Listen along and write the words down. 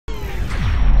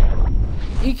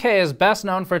EK is best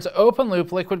known for its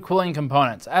open-loop liquid cooling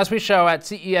components, as we show at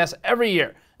CES every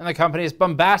year in the company's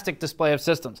bombastic display of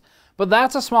systems. But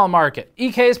that's a small market.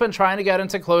 EK has been trying to get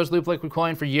into closed-loop liquid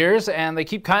cooling for years, and they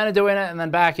keep kind of doing it and then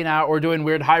backing out or doing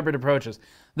weird hybrid approaches.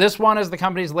 This one is the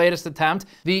company's latest attempt.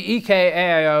 The EK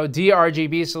AIO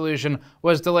D-RGB solution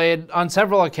was delayed on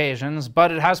several occasions,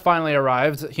 but it has finally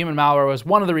arrived. Human malware was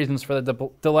one of the reasons for the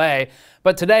delay.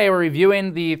 But today we're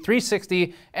reviewing the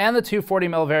 360 and the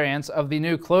 240mm variants of the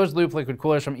new closed-loop liquid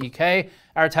coolers from EK.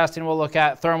 Our testing will look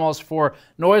at thermals for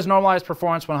noise-normalized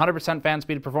performance, 100% fan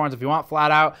speed performance if you want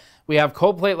flat out. We have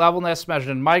coldplate levelness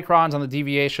measured in microns on the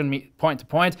deviation point to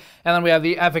point. And then we have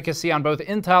the efficacy on both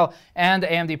Intel and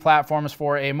AMD platforms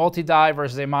for a multi-die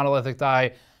versus a monolithic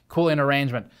die cooling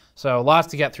arrangement. So lots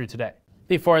to get through today.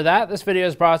 Before that, this video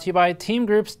is brought to you by Team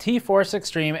Group's T-Force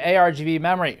Extreme ARGB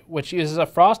memory, which uses a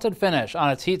frosted finish on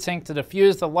its heatsink to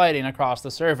diffuse the lighting across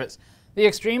the surface. The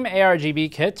Extreme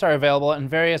ARGB kits are available in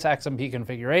various XMP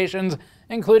configurations,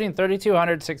 including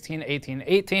 3200, 16, 18,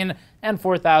 18, and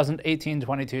 4000, 18,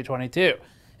 22, 22. If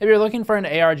you're looking for an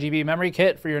ARGB memory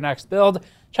kit for your next build,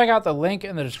 check out the link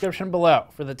in the description below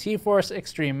for the T-Force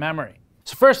Extreme memory.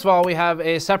 So first of all, we have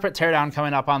a separate teardown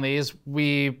coming up on these.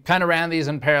 We kind of ran these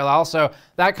in parallel, so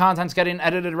that content's getting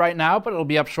edited right now, but it'll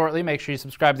be up shortly. Make sure you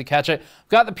subscribe to catch it. We've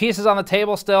got the pieces on the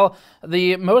table still.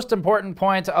 The most important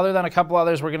point, other than a couple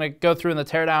others we're going to go through in the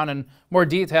teardown in more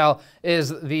detail,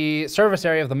 is the surface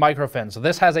area of the microfin. So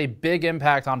this has a big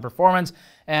impact on performance,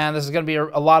 and this is going to be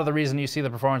a lot of the reason you see the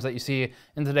performance that you see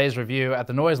in today's review at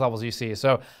the noise levels you see.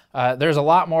 So there's a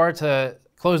lot more to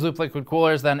closed-loop liquid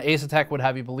coolers than Asetek would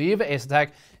have you believe. Asetek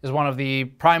is one of the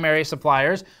primary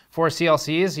suppliers for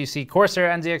CLCs. You see Corsair,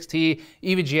 NZXT,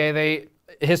 EVGA, they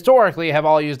historically have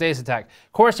all used Asetek.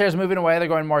 Corsair is moving away, they're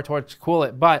going more towards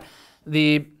Cool-It, but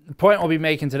the point we'll be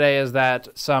making today is that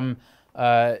some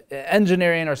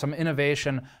engineering or some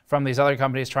innovation from these other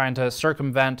companies trying to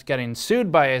circumvent getting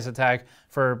sued by Asetek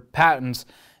for patents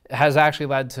has actually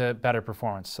led to better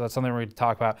performance. So that's something we're going to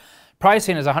talk about.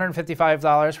 Pricing is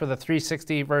 $155 for the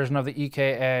 360 version of the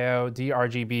EK AIO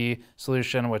D-RGB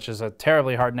solution, which is a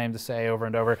terribly hard name to say over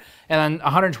and over, and then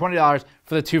 $120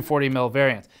 for the 240mm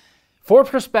variant. For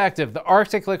perspective, the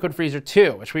Arctic Liquid Freezer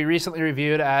 2, which we recently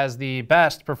reviewed as the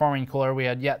best performing cooler we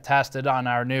had yet tested on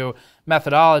our new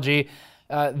methodology,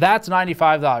 that's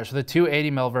 $95 for the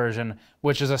 280mm version,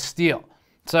 which is a steal.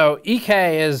 So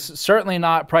EK is certainly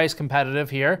not price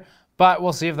competitive here, but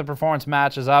we'll see if the performance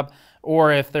matches up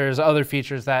or if there's other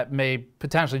features that may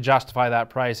potentially justify that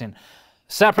pricing.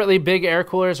 Separately, big air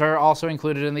coolers are also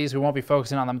included in these. We won't be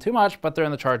focusing on them too much, but they're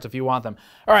in the charts if you want them.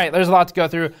 All right, there's a lot to go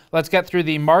through. Let's get through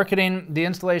the marketing, the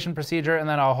installation procedure, and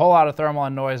then a whole lot of thermal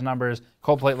and noise numbers,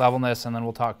 cold plate levelness, and then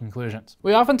we'll talk conclusions.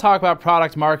 We often talk about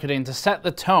product marketing to set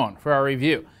the tone for our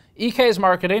review. EK's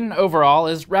marketing overall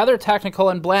is rather technical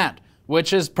and bland,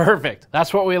 which is perfect.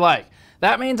 That's what we like.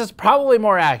 That means it's probably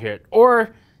more accurate,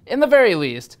 or in the very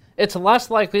least, it's less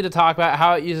likely to talk about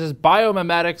how it uses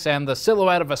biomimetics and the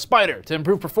silhouette of a spider to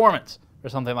improve performance, or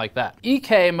something like that.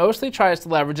 EK mostly tries to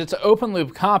leverage its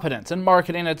open-loop competence in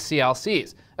marketing its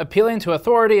CLCs, appealing to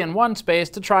authority in one space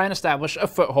to try and establish a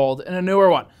foothold in a newer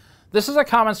one. This is a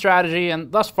common strategy,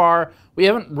 and thus far, we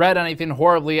haven't read anything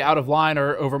horribly out of line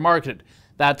or over-marketed.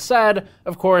 That said,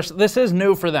 of course, this is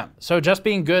new for them, so just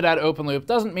being good at open loop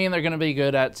doesn't mean they're going to be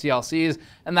good at CLCs,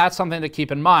 and that's something to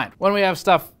keep in mind when we have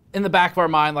stuff in the back of our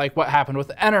mind like what happened with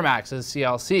Enermax's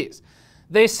CLCs.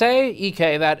 They say,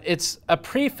 EK, that it's a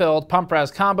pre-filled pump res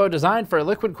combo designed for a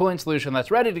liquid cooling solution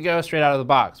that's ready to go straight out of the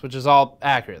box, which is all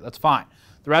accurate, that's fine.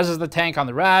 The res is the tank on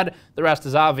the rad, the rest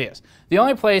is obvious. The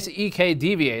only place EK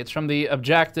deviates from the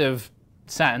objective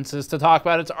sense is to talk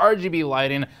about its RGB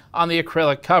lighting on the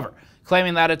acrylic cover,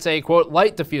 claiming that it's a, quote,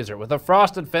 light diffuser with a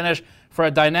frosted finish for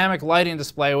a dynamic lighting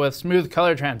display with smooth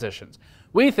color transitions.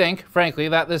 We think, frankly,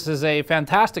 that this is a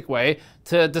fantastic way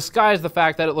to disguise the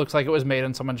fact that it looks like it was made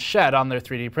in someone's shed on their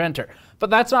 3D printer. But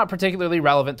that's not particularly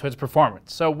relevant to its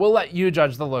performance, so we'll let you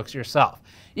judge the looks yourself.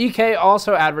 EK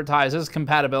also advertises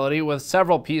compatibility with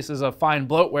several pieces of fine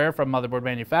bloatware from motherboard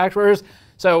manufacturers,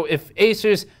 so if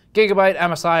Asus, Gigabyte,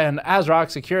 MSI, and ASRock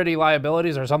security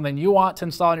liabilities are something you want to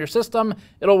install in your system,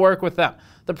 it'll work with them.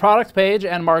 The product page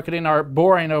and marketing are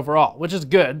boring overall, which is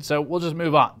good, so we'll just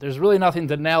move on. There's really nothing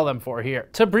to nail them for here.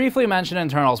 To briefly mention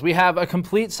internals, we have a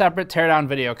complete separate teardown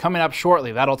video coming up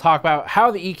shortly that'll talk about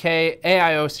how the EK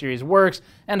AIO series works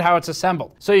and how it's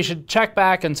assembled. So you should check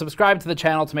back and subscribe to the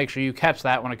channel to make sure you catch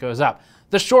that when it goes up.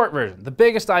 The short version, the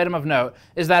biggest item of note,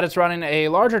 is that it's running a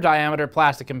larger diameter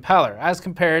plastic impeller as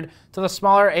compared to the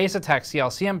smaller Asetek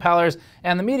CLC impellers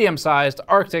and the medium-sized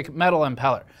Arctic metal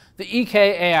impeller. The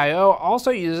EK AIO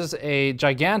also uses a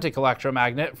gigantic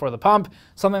electromagnet for the pump,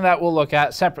 something that we'll look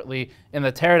at separately in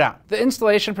the teardown. The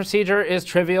installation procedure is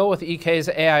trivial with EK's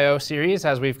AIO series,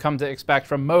 as we've come to expect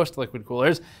from most liquid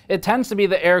coolers. It tends to be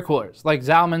the air coolers, like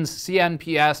Zalman's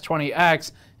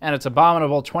CNPS-20X and its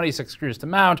abominable 26 screws to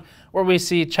mount, where we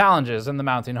see challenges in the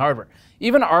mounting hardware.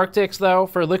 Even Arctic's, though,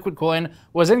 for liquid cooling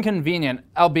was inconvenient,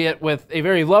 albeit with a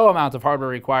very low amount of hardware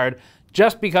required,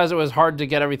 just because it was hard to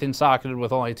get everything socketed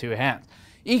with only 2 hands.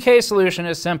 EK's solution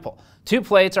is simple. 2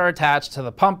 plates are attached to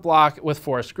the pump block with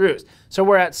 4 screws. So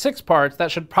we're at 6 parts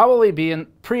that should probably be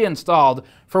pre-installed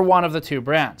for one of the 2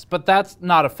 brands, but that's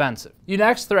not offensive. You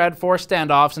next thread 4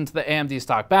 standoffs into the AMD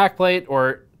stock backplate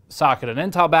or socket an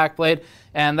Intel backplate,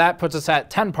 and that puts us at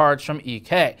 10 parts from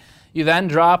EK. You then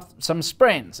drop some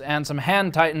springs and some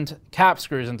hand-tightened cap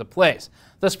screws into place.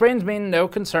 The springs mean no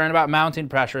concern about mounting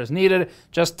pressure is needed,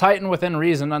 just tighten within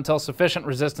reason until sufficient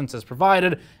resistance is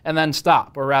provided, and then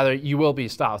stop, or rather you will be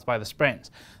stopped by the springs.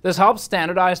 This helps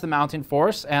standardize the mounting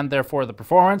force and therefore the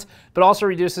performance, but also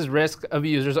reduces risk of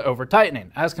users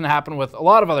over-tightening, as can happen with a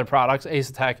lot of other products,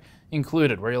 Asetek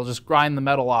included, where you'll just grind the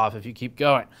metal off if you keep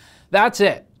going. That's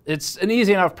it. It's an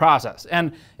easy enough process,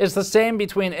 and it's the same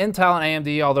between Intel and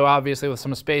AMD, although obviously with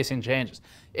some spacing changes.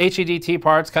 HEDT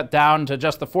parts cut down to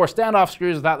just the 4 standoff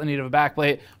screws without the need of a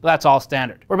backplate, but that's all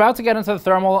standard. We're about to get into the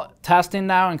thermal testing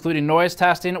now, including noise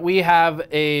testing. We have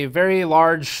a very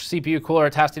large CPU cooler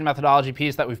testing methodology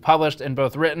piece that we've published in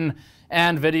both written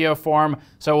and video form,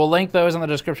 so we'll link those in the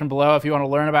description below if you want to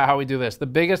learn about how we do this. The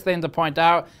biggest thing to point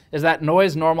out is that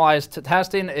noise normalized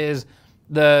testing is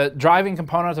the driving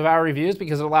component of our reviews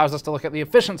because it allows us to look at the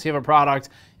efficiency of a product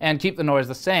and keep the noise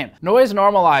the same. Noise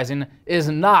normalizing is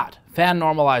not fan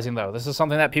normalizing, though. This is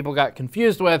something that people got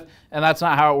confused with, and that's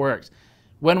not how it works.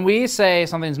 When we say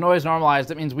something's noise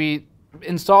normalized, it means we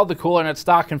installed the cooler in its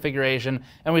stock configuration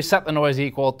and we set the noise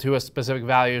equal to a specific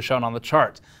value shown on the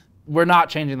charts. We're not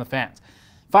changing the fans.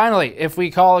 Finally, if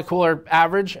we call a cooler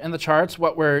average in the charts,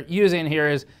 what we're using here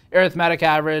is arithmetic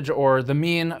average or the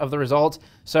mean of the results.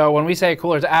 So when we say a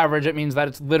cooler is average, it means that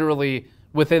it's literally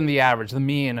within the average, the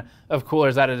mean of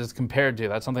coolers that it is compared to.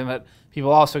 That's something that people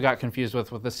also got confused with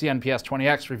the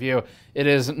CNPS-20X review. It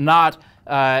is not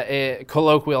a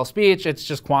colloquial speech, it's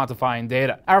just quantifying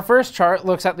data. Our first chart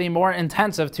looks at the more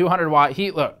intensive 200-watt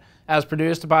heat load, as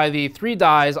produced by the 3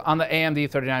 dies on the AMD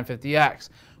 3950X.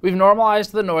 We've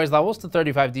normalized the noise levels to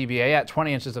 35 dBA at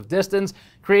 20 inches of distance,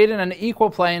 creating an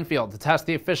equal playing field to test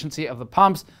the efficiency of the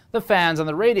pumps, the fans, and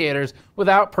the radiators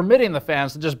without permitting the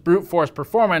fans to just brute force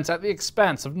performance at the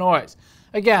expense of noise.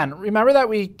 Again, remember that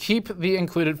we keep the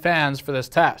included fans for this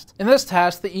test. In this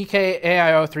test, the EK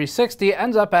AIO 360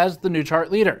 ends up as the new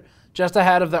chart leader, just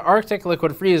ahead of the Arctic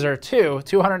Liquid Freezer 2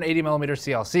 280mm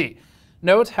CLC.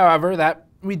 Note, however, that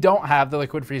we don't have the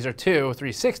Liquid Freezer 2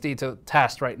 360 to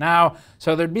test right now,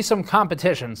 so there'd be some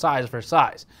competition size for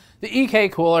size. The EK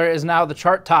cooler is now the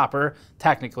chart topper,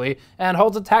 technically, and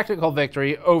holds a technical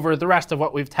victory over the rest of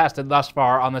what we've tested thus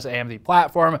far on this AMD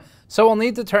platform, so we'll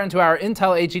need to turn to our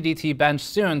Intel HEDT bench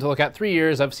soon to look at 3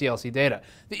 years of CLC data.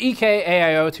 The EK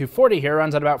AIO 240 here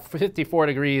runs at about 54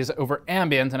 degrees over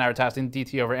ambient in our testing,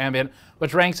 DT over ambient,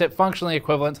 which ranks it functionally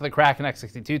equivalent to the Kraken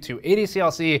X62 280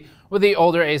 CLC with the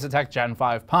older Asetek Gen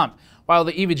 5 pump, while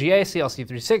the EVGA CLC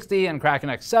 360 and Kraken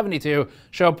X72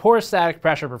 show poor static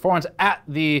pressure performance at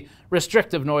the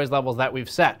restrictive noise levels that we've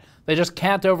set. They just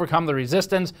can't overcome the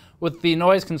resistance with the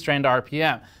noise-constrained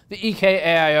RPM. The EK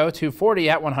AIO 240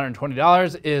 at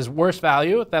 $120 is worse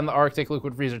value than the Arctic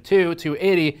Liquid Freezer 2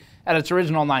 280 at its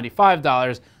original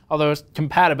 $95, although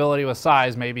compatibility with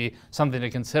size may be something to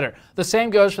consider. The same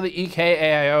goes for the EK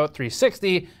AIO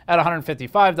 360 at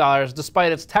 $155,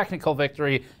 despite its technical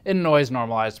victory in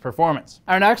noise-normalized performance.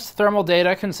 Our next thermal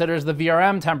data considers the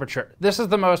VRM temperature. This is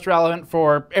the most relevant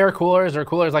for air coolers or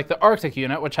coolers like the Arctic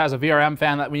unit, which has a VRM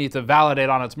fan that we need to validate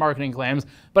on its marketing claims,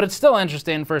 but it's still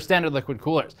interesting for standard liquid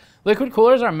coolers. Liquid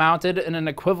coolers are mounted in an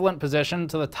equivalent position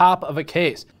to the top of a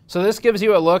case, so this gives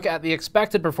you a look at the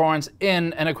expected performance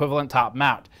in an equivalent top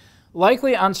mount.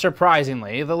 Likely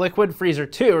unsurprisingly, the Liquid Freezer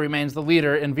 2 remains the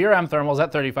leader in VRM thermals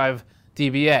at 35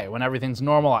 dBA when everything's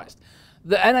normalized.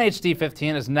 The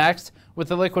NH-D15 is next, with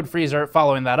the Liquid Freezer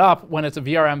following that up when its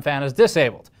VRM fan is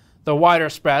disabled. The wider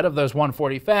spread of those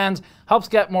 140 fans helps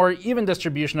get more even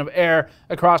distribution of air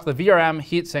across the VRM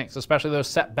heat sinks, especially those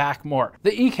set back more.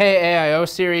 The EK AIO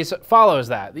series follows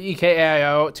that. The EK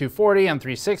AIO 240 and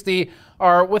 360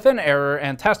 are within error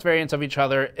and test variants of each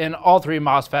other in all 3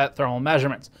 MOSFET thermal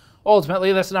measurements.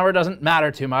 Ultimately, this number doesn't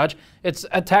matter too much. It's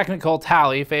a technical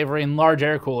tally favoring large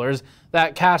air coolers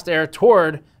that cast air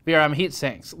toward VRM heat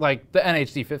sinks, like the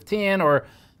NH-D15 or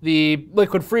the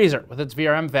liquid freezer with its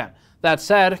VRM fan. That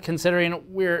said, considering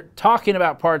we're talking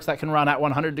about parts that can run at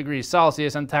 100 degrees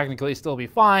Celsius and technically still be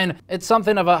fine, it's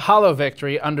something of a hollow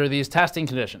victory under these testing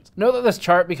conditions. Note that this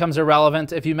chart becomes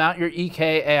irrelevant if you mount your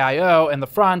EK AIO in the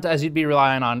front, as you'd be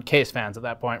relying on case fans at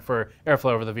that point for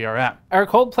airflow over the VRM. Our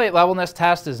cold plate levelness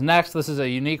test is next. This is a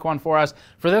unique one for us.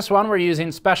 For this one, we're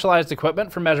using specialized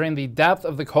equipment for measuring the depth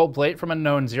of the cold plate from a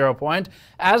known 0 point,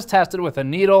 as tested with a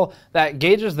needle that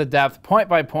gauges the depth point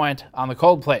by point on the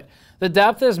cold plate. The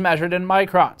depth is measured in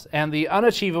microns, and the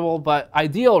unachievable but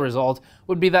ideal result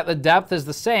would be that the depth is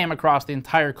the same across the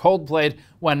entire cold plate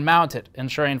when mounted,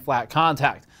 ensuring flat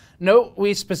contact. Note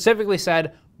we specifically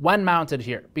said when mounted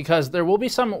here, because there will be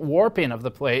some warping of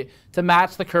the plate to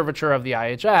match the curvature of the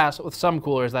IHS with some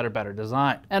coolers that are better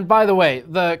designed. And by the way,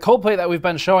 the cold plate that we've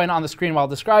been showing on the screen while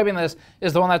describing this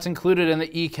is the one that's included in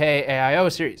the EK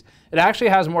AIO series. It actually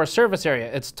has more surface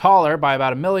area. It's taller by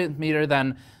about 1 millimeter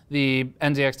than the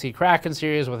NZXT Kraken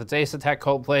series with its Asetek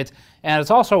cold plates, and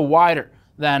it's also wider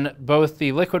than both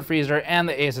the liquid freezer and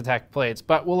the Asetek plates,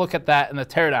 but we'll look at that in the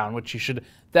teardown, which you should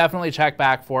definitely check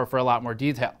back for a lot more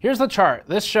detail. Here's the chart.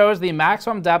 This shows the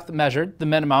maximum depth measured, the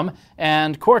minimum,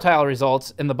 and quartile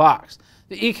results in the box.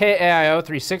 The EK AIO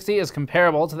 360 is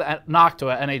comparable to the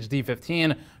Noctua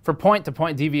NH-D15 for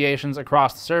point-to-point deviations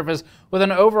across the surface, with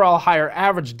an overall higher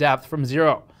average depth from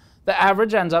 0. The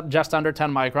average ends up just under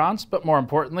 10 microns, but more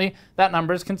importantly, that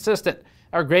number is consistent.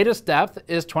 Our greatest depth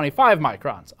is 25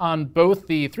 microns on both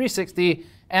the 360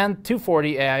 and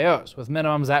 240 AIOs, with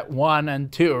minimums at 1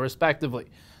 and 2 respectively.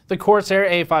 The Corsair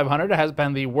A500 has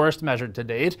been the worst measured to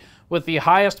date, with the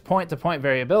highest point-to-point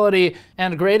variability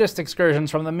and greatest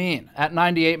excursions from the mean, at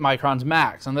 98 microns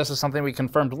max, and this is something we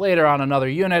confirmed later on another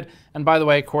unit, and by the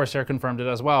way, Corsair confirmed it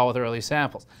as well with early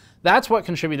samples. That's what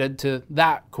contributed to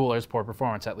that cooler's poor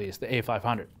performance, at least, the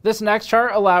A500. This next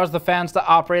chart allows the fans to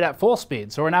operate at full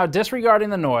speed, so we're now disregarding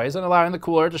the noise and allowing the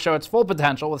cooler to show its full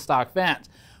potential with stock fans.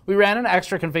 We ran an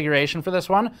extra configuration for this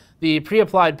one. The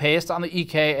pre-applied paste on the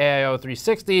EK AIO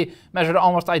 360 measured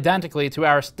almost identically to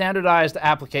our standardized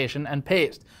application and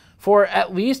paste. For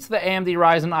at least the AMD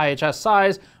Ryzen IHS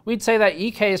size, we'd say that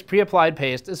EK's pre-applied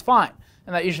paste is fine,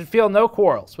 and that you should feel no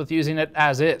quarrels with using it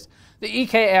as is. The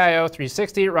EK AIO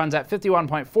 360 runs at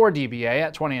 51.4 dBA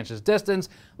at 20 inches distance,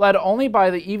 led only by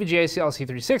the EVGA CLC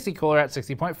 360 cooler at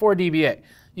 60.4 dBA.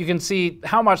 You can see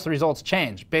how much the results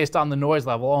change based on the noise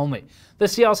level only. The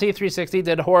CLC 360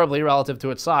 did horribly relative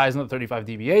to its size in the 35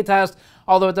 dBA test,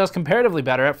 although it does comparatively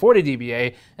better at 40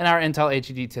 dBA in our Intel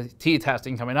AGDT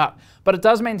testing coming up. But it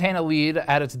does maintain a lead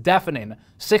at its deafening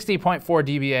 60.4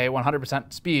 dBA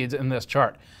 100% speeds in this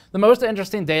chart. The most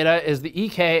interesting data is the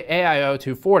EK AIO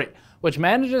 240, which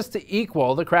manages to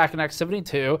equal the Kraken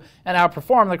X72 and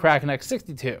outperform the Kraken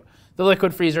X62. The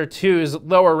Liquid Freezer 2's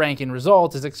lower ranking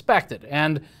result is expected,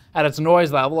 and at its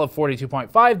noise level of 42.5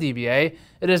 dBA,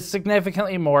 it is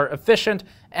significantly more efficient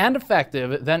and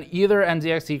effective than either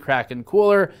NZXT Kraken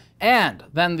cooler and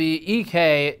than the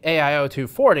EK AIO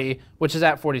 240, which is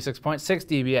at 46.6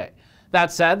 dBA.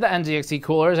 That said, the NZXT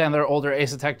coolers and their older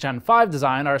Asetek Gen 5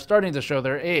 design are starting to show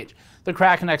their age. The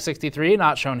Kraken X63,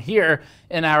 not shown here,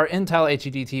 in our Intel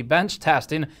AGDT bench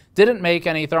testing, didn't make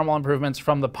any thermal improvements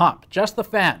from the pump, just the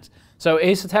fans. So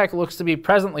Asetek looks to be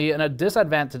presently in a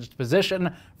disadvantaged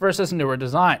position versus newer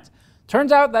designs.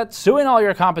 Turns out that suing all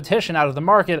your competition out of the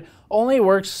market only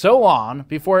works so long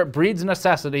before it breeds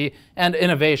necessity and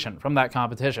innovation from that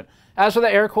competition. As for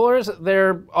the air coolers,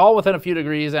 they're all within a few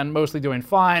degrees and mostly doing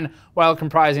fine, while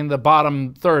comprising the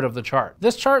bottom third of the chart.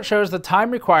 This chart shows the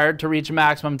time required to reach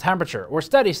maximum temperature, or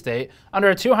steady state, under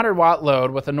a 200 watt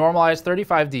load with a normalized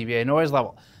 35 dBA noise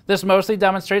level. This mostly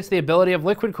demonstrates the ability of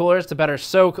liquid coolers to better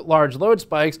soak large load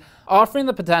spikes, offering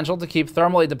the potential to keep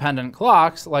thermally dependent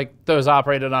clocks, like those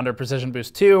operated under Precision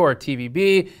Boost 2 or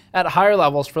TVB, at higher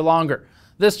levels for longer.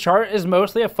 This chart is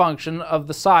mostly a function of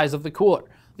the size of the cooler.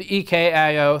 The EK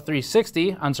AIO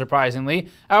 360, unsurprisingly,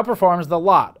 outperforms the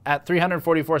lot at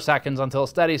 344 seconds until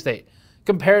steady state.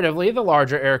 Comparatively, the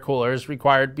larger air coolers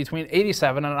required between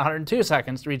 87 and 102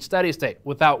 seconds to reach steady state.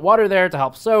 Without water there to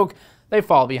help soak, they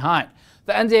fall behind.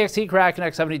 The NZXT Kraken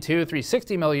X72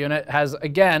 360mm unit has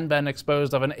again been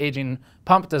exposed of an aging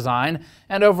pump design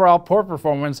and overall poor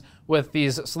performance with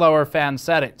these slower fan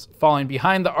settings, falling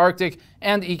behind the Arctic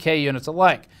and EK units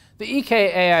alike. The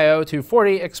EK AIO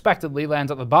 240 expectedly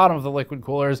lands at the bottom of the liquid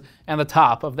coolers and the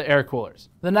top of the air coolers.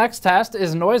 The next test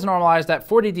is noise normalized at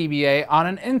 40 dBA on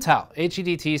an Intel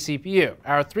AGDT CPU,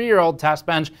 our 3-year-old test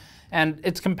bench, and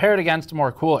it's compared against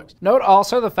more coolers. Note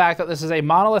also the fact that this is a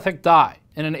monolithic die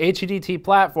in an HEDT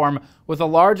platform with a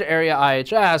large area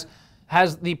IHS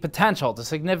has the potential to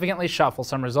significantly shuffle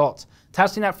some results.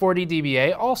 testing at 40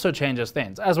 dBA also changes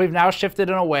things, as we've now shifted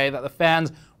in a way that the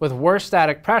fans with worse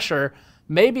static pressure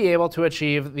may be able to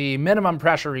achieve the minimum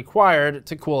pressure required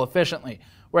to cool efficiently,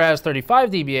 whereas 35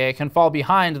 dBA can fall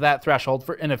behind that threshold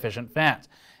for inefficient fans.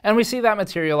 And we see that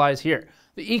materialize here.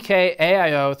 The EK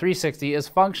AIO 360 is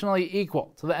functionally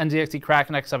equal to the NZXT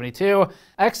Kraken X72,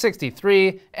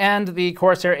 X63, and the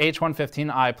Corsair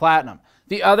H115i Platinum.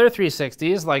 The other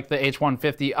 360s, like the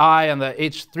H150i and the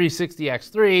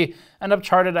H360X3, end up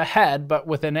charted ahead, but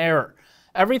with an error.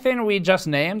 Everything we just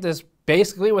named is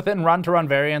basically within run-to-run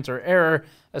variance or error,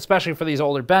 especially for these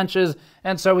older benches,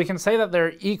 and so we can say that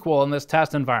they're equal in this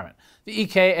test environment. The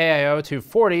EK AIO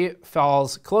 240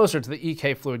 falls closer to the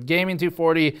EK Fluid Gaming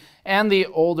 240 and the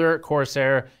older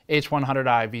Corsair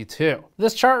H100i V2.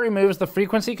 This chart removes the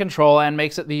frequency control and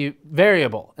makes it the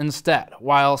variable instead,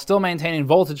 while still maintaining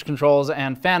voltage controls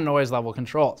and fan noise level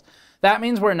controls. That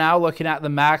means we're now looking at the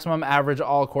maximum average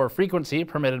all-core frequency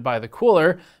permitted by the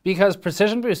cooler, because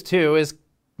Precision Boost 2 is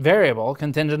variable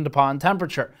contingent upon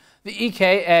temperature. The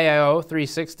EK AIO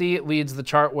 360 leads the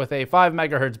chart with a 5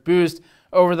 MHz boost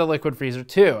over the Liquid Freezer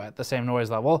 2 at the same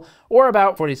noise level, or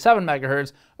about 47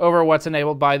 MHz over what's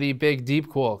enabled by the Big Deep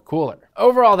Cool cooler.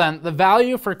 Overall then, the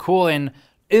value for cooling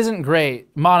isn't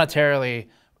great monetarily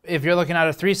if you're looking at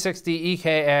a 360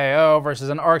 EK AIO versus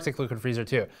an Arctic Liquid Freezer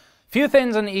 2. Few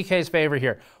things in EK's favor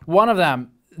here. One of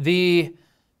them, the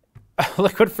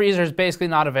Liquid Freezer is basically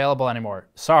not available anymore.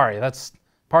 Sorry, that's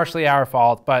partially our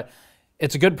fault, but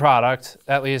it's a good product,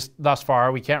 at least thus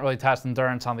far. We can't really test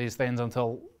endurance on these things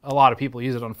until a lot of people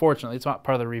use it, unfortunately. It's not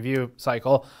part of the review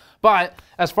cycle. But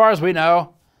as far as we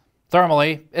know,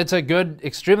 thermally, it's a good,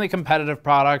 extremely competitive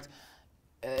product.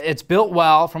 It's built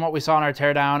well from what we saw in our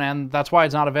teardown, and that's why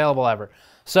it's not available ever.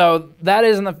 So that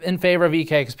is in favor of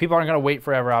EK, because people aren't going to wait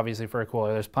forever, obviously, for a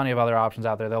cooler. There's plenty of other options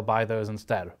out there. They'll buy those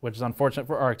instead, which is unfortunate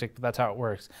for Arctic, but that's how it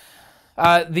works.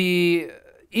 The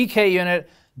EK unit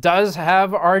does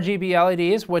have RGB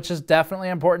LEDs, which is definitely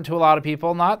important to a lot of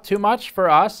people. Not too much for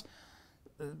us.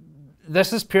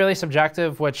 This is purely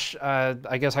subjective, which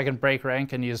I guess I can break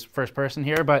rank and use first person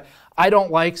here, but I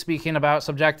don't like speaking about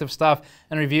subjective stuff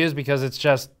in reviews because it's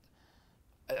just,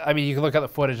 I mean, you can look at the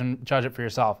footage and judge it for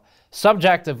yourself.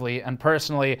 Subjectively and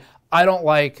personally, I don't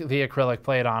like the acrylic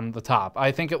plate on the top.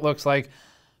 I think it looks like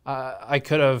I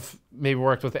could have maybe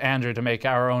worked with Andrew to make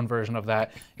our own version of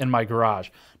that in my garage.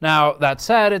 Now, that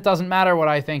said, it doesn't matter what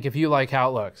I think if you like how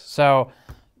it looks. So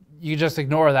you just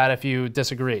ignore that if you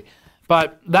disagree.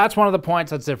 But that's one of the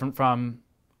points that's different from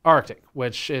Arctic,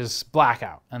 which is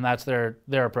blackout, and that's their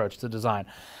approach to design.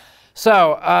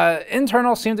 So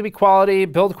internals seem to be quality.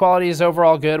 Build quality is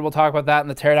overall good. We'll talk about that in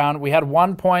the teardown. We had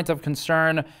one point of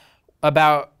concern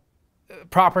about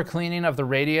proper cleaning of the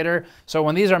radiator. So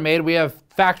when these are made, we have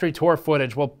factory tour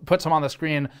footage. We'll put some on the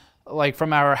screen, like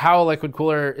from our How a Liquid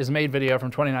Cooler is Made video from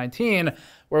 2019,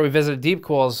 where we visited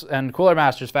Deepcool's and Cooler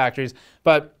Masters factories.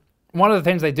 But one of the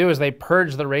things they do is they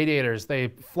purge the radiators. They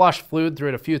flush fluid through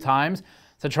it a few times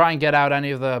to try and get out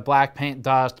any of the black paint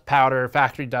dust, powder,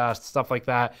 factory dust, stuff like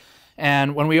that.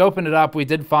 And when we opened it up, we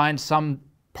did find some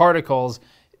particles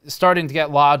starting to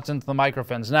get lodged into the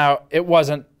microfins. Now, it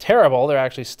wasn't terrible. They're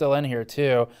actually still in here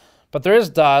too, but there is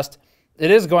dust.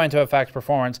 It is going to affect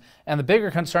performance. And the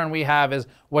bigger concern we have is,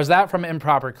 was that from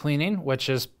improper cleaning, which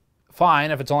is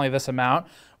fine if it's only this amount,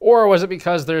 or was it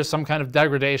because there's some kind of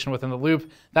degradation within the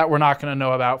loop that we're not going to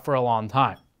know about for a long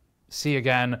time? See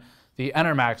again, the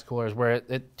Enermax coolers, where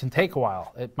it can take a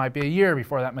while. It might be a year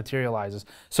before that materializes.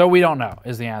 So we don't know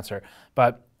is the answer.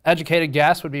 But educated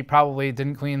guess would be probably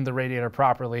didn't clean the radiator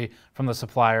properly from the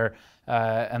supplier,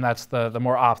 and that's the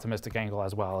more optimistic angle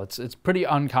as well. It's pretty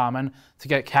uncommon to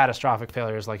get catastrophic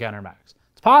failures like Enermax.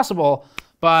 It's possible,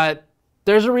 but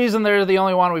there's a reason they're the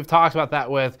only one we've talked about that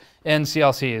with in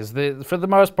CLCs. For the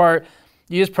most part,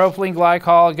 use propylene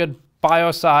glycol, a good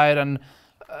biocide, and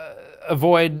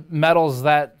avoid metals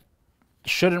that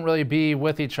shouldn't really be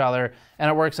with each other, and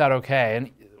it works out okay.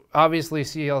 And obviously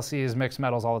CLCs mix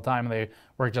metals all the time, and they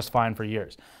work just fine for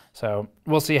years. So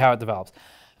we'll see how it develops.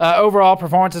 Overall,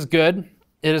 performance is good.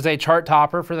 It is a chart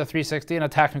topper for the 360 in a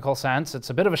technical sense.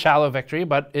 It's a bit of a shallow victory,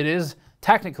 but it is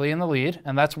technically in the lead,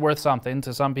 and that's worth something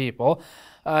to some people.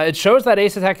 It shows that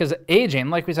Asetek is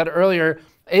aging. Like we said earlier,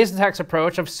 Asetek's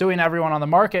approach of suing everyone on the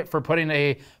market for putting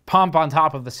a pump on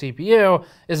top of the CPU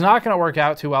is not going to work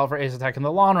out too well for Asetek in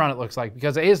the long run, it looks like,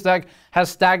 because Asetek has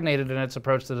stagnated in its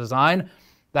approach to design.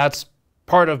 That's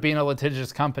part of being a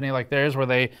litigious company like theirs, where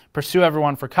they pursue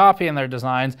everyone for copying their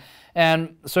designs.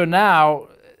 And so now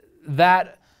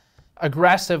that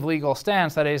aggressive legal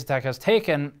stance that Asetek has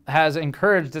taken has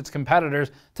encouraged its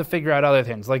competitors to figure out other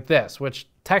things like this, which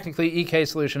technically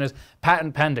EK's solution is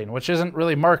patent pending, which isn't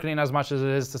really marketing as much as it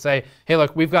is to say, hey,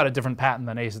 look, we've got a different patent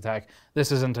than Asetek.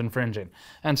 This isn't infringing.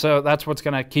 And so that's what's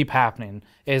going to keep happening.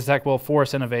 Asetek will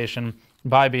force innovation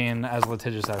by being as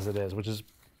litigious as it is, which is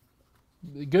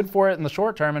good for it in the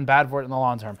short term and bad for it in the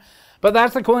long term. But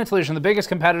that's the cooling solution. The biggest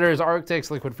competitor is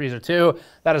Arctic's Liquid Freezer 2.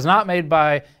 That is not made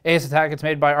by Asetek. It's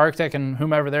made by Arctic and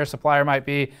whomever their supplier might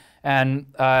be. And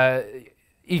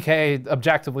EK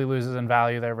objectively loses in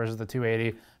value there versus the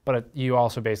 280, but you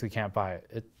also basically can't buy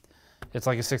it. It's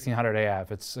like a 1600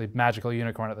 AF. It's a magical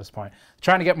unicorn at this point.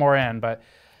 Trying to get more in, but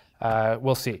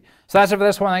we'll see. So that's it for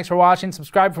this one. Thanks for watching.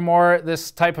 Subscribe for more. This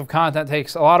type of content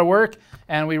takes a lot of work,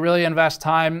 and we really invest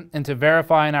time into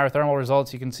verifying our thermal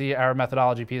results. You can see our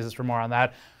methodology pieces for more on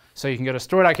that. So you can go to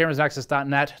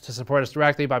store.gamersnexus.net to support us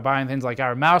directly by buying things like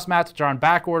our mouse mats, which are on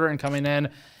back order and coming in,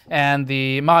 and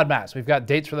the mod mats. We've got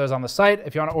dates for those on the site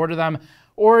if you want to order them,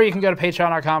 or you can go to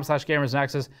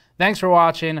patreon.com/gamersnexus. Thanks for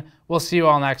watching. We'll see you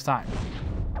all next time.